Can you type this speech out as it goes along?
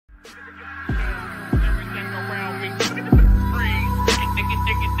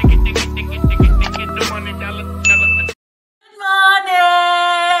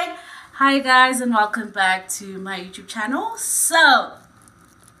Hi guys, and welcome back to my YouTube channel. So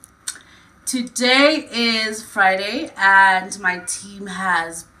today is Friday and my team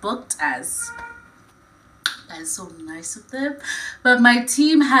has booked us. That is so nice of them. But my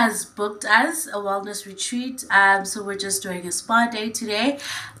team has booked us a wellness retreat. So we're just doing a spa day today.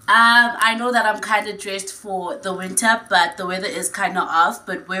 I know that I'm kind of dressed for the winter, but the weather is kind of off.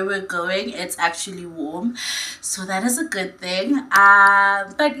 But where we're going, it's actually warm, so that is a good thing.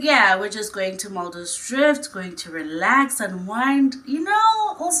 But yeah, we're just going to Mulder's Drift, going to relax, unwind, you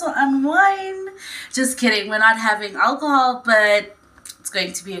know, also unwind. Just kidding, we're not having alcohol, but it's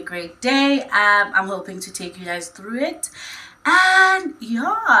going to be a great day. I'm hoping to take you guys through it, and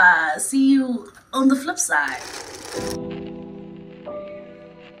yeah, see you on the flip side.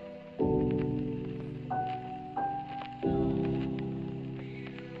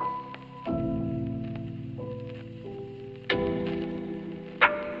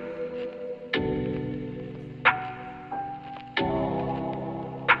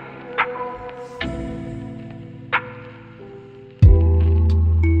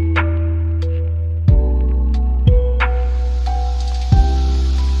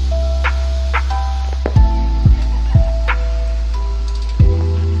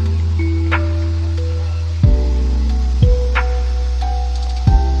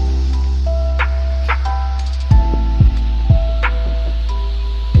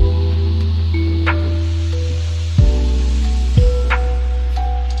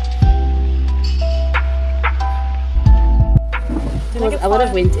 I would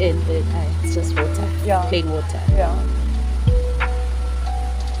have went in, but it's just water. Yeah. Plain water. Yeah.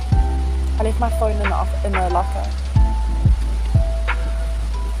 I left my phone in the locker.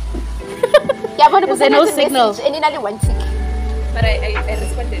 Yeah, but is there no signal? And then I didn't want to. But I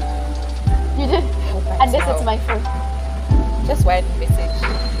responded. You did? Unless it's my phone. Just one message.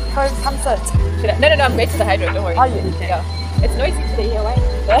 Come sit. No, I'm going to the hydro, don't worry. Are you? Yeah. It's noisy today here, why?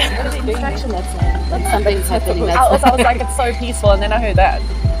 What are they doing? Like something's happening. I was like, it's so peaceful, and then I heard that.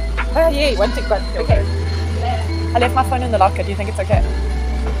 Oh, yeah, one tick, but okay. I left my phone in the locker. Do you think it's okay?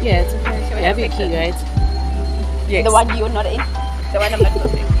 Yeah, it's okay. You have your key, right? Yes. The one you're not in. The one I'm not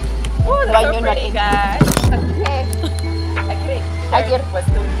closing. Oh, the one you're not in. Guys. I get was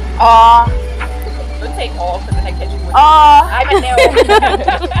doing. Don't take all, because then I catch you. I'm a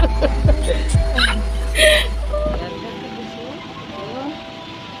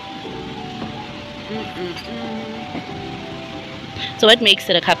So what makes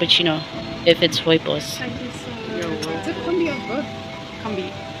it a cappuccino if it's rooibos? Thank you so much. It's a combi of both.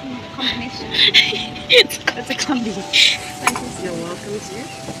 Combination. It's a combi. Thank you so much. You're welcome, dear.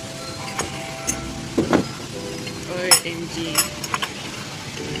 OMG.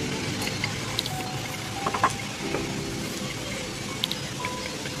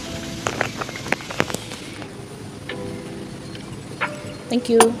 Thank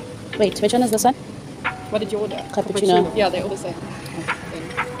you. Wait, which one is this one? What did you order? Cappuccino. Yeah, they're all the same.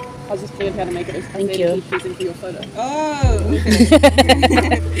 I was just curious how to make it. Thank you. Pleasing for your photo. Oh, okay.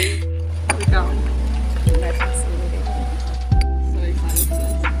 Look out. So excited for this.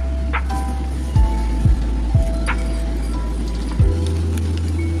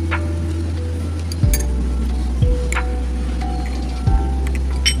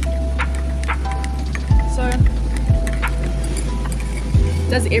 So,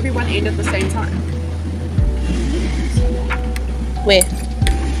 does everyone end at the same time? Where?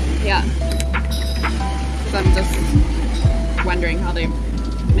 Yeah. So I'm just wondering how they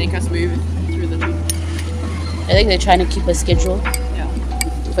make us move through the tree. I think they're trying to keep a schedule Yeah.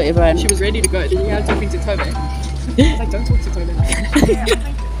 for everyone. She was ready to go. Did you have talking to Toby? I was like, don't talk to Toby. Yeah,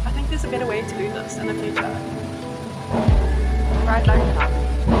 I think there's a better way to do this in the future. Right like that.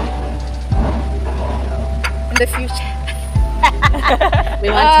 in the future. We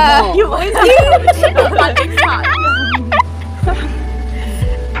want more. You always do.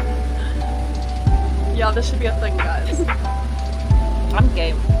 Yeah, this should be a thing, guys. I'm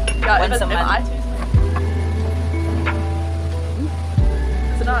game. Yeah, Once if a month. I choose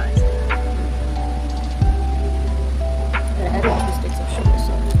Is it nice? I added 2 sticks of sugar,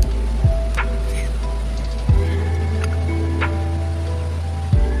 so.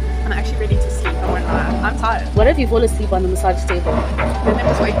 I'm actually ready to sleep. I won't lie. I'm tired. What if you fall asleep on the massage table? Then they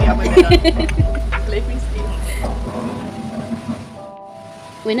just wake me up and let me sleep.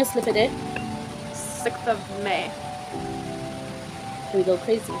 When is Slipper Day? 6th of May. Can we go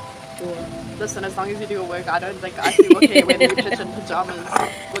crazy? Or Listen, as long as you do your work, I don't think I feel okay whether you pitch in pajamas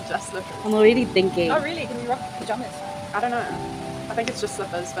or just slippers. I'm already thinking. Oh really? Can you rock pajamas? I don't know. I think it's just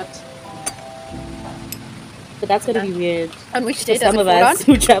slippers, but But that's gonna be weird. On which For day does some it of fall on? us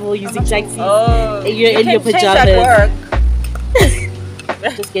who travel using taxis, Oh, you're in you your can change at pajamas.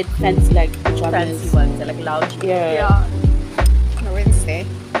 work. Just get fancy like pajamas. Fancy ones, they're like lounge. Yeah. On a Wednesday.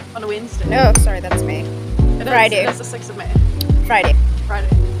 On a Wednesday. No, sorry, that's May. It is, Friday. It's the 6th of May. Friday. Friday.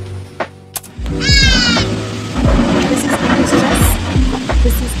 This is English dress.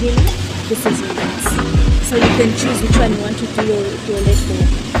 This is Gilly. This is Woodlands. So you can choose which one you want to do your leg for.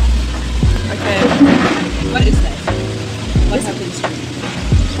 Okay. What is that? What happens to you?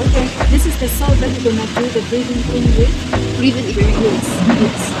 Okay. This is the salt that you're gonna do the breathing in with. Breathing in.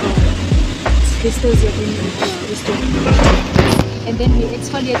 Yes. It's crystals you're breathing. And then we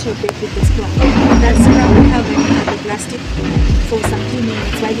exfoliate your back with the scrub. That scrub will have a plastic for some 2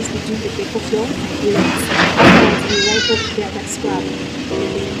 minutes while it's between the back of your legs. Afterwards, we wipe off that scrub and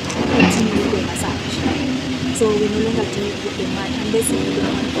then continue with the massage. So we no longer do it with the mat unless you don't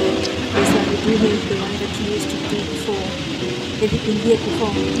want to. This one we do have the one that you used to do before. Everything here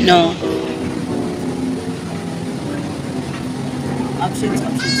before. No. Options.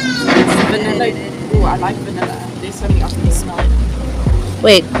 Vanilla. Oh, I like vanilla. There's so many options. Smell it.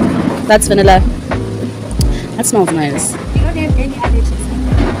 Wait, that's vanilla. That smells nice. You don't have any allergies.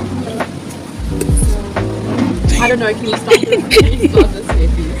 I don't know. Can you start this way,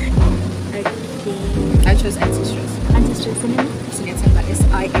 please? I chose anti-stress. Anti-stress cinnamon. So it's about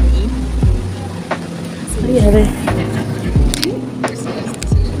SINE. What do you have?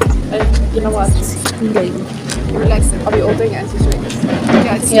 You know what? Relax. Are we all doing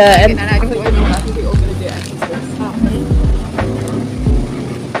anti-stress? Yeah, And I don't know. I think we're all gonna do anti-stress.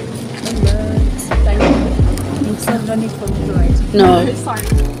 Thank you. So no need for me to write. No. Sorry.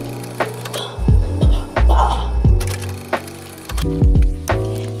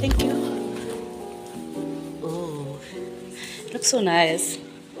 Thank you. Oh, looks so nice.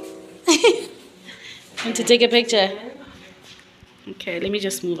 Want to take a picture? Okay, let me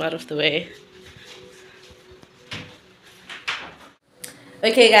just move out of the way.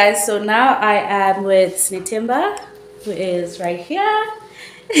 Okay guys, so now I am with Snitimba, who is right here.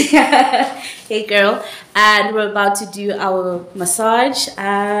 Hey girl, and we're about to do our massage.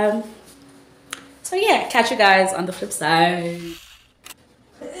 So yeah, catch you guys on the flip side.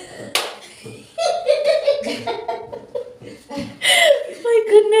 My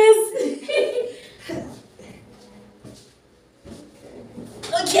goodness.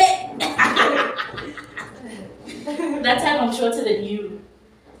 Okay. That time I'm shorter than you.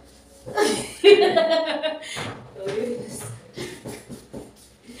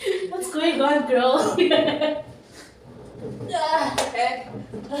 What's going on, girl? Okay.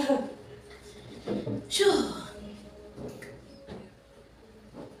 Sure.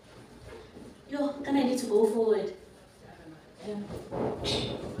 Yo, can I need to go forward?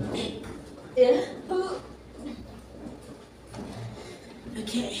 Yeah.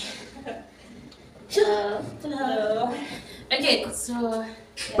 Okay. Sure. Hello. Okay, so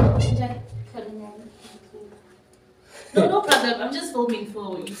yeah, no problem. I'm just filming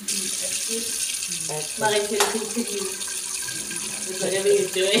for you. But I can continue with whatever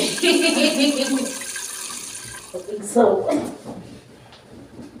you're doing. So,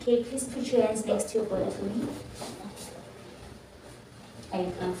 okay, please put your hands next to your body for me. Are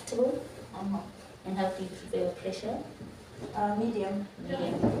you comfortable? And how do you feel your pressure? Medium.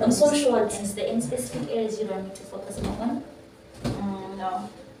 Medium. I'm so short. Is there any specific areas you don't need to focus on? No.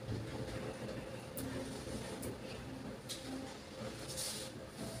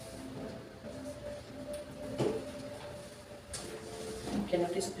 can I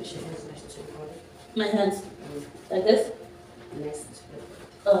please push your hands next to your body? My hands. Like this? Next to your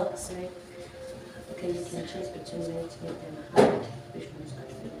Oh, sorry. Okay, you can choose between light, mid, and hard. Which one is going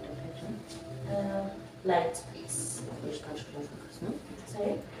to be the temperature? Light, please. Which part should I focus on?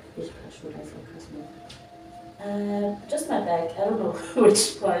 Sorry? Which part should I focus on? Just my back. I don't know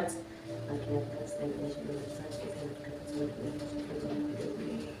which part. Okay, because then you should be able to touch if you look at the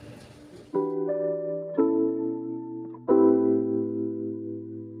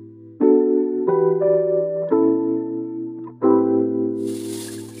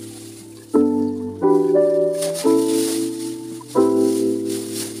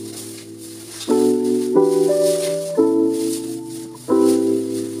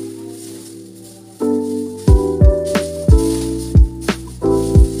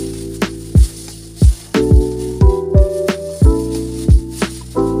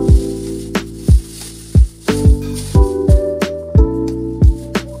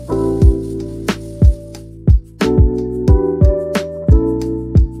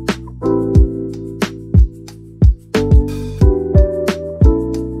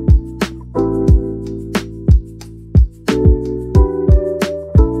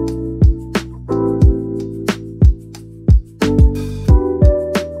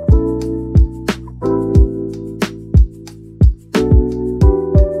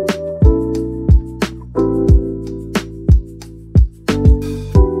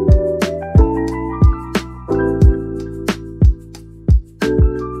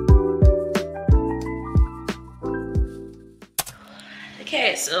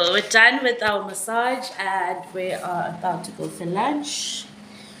Okay, so we're done with our massage and we are about to go for lunch.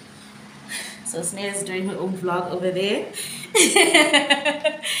 So Sneh is doing her own vlog over there.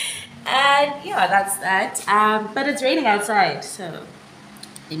 And yeah, that's that. But it's raining outside, so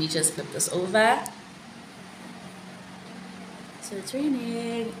let me just flip this over. So it's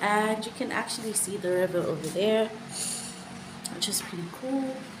raining and you can actually see the river over there, which is pretty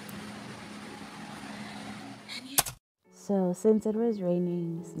cool. So since it was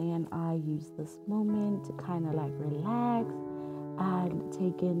raining, Sneh and I used this moment to kind of like relax and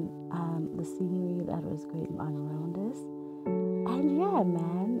take in the scenery that was going on around us. And yeah,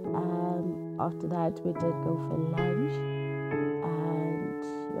 man, after that we did go for lunch, and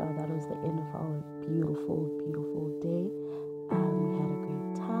yeah, that was the end of our beautiful day. We had a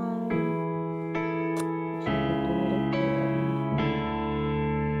great time. Wish I could do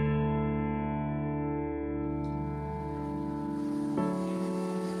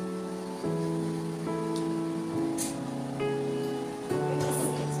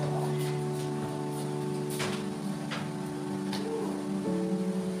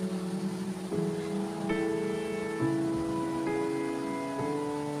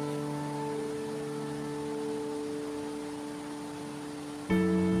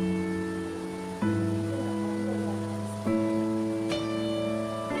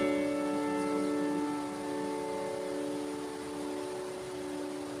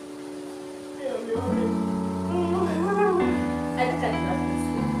it again.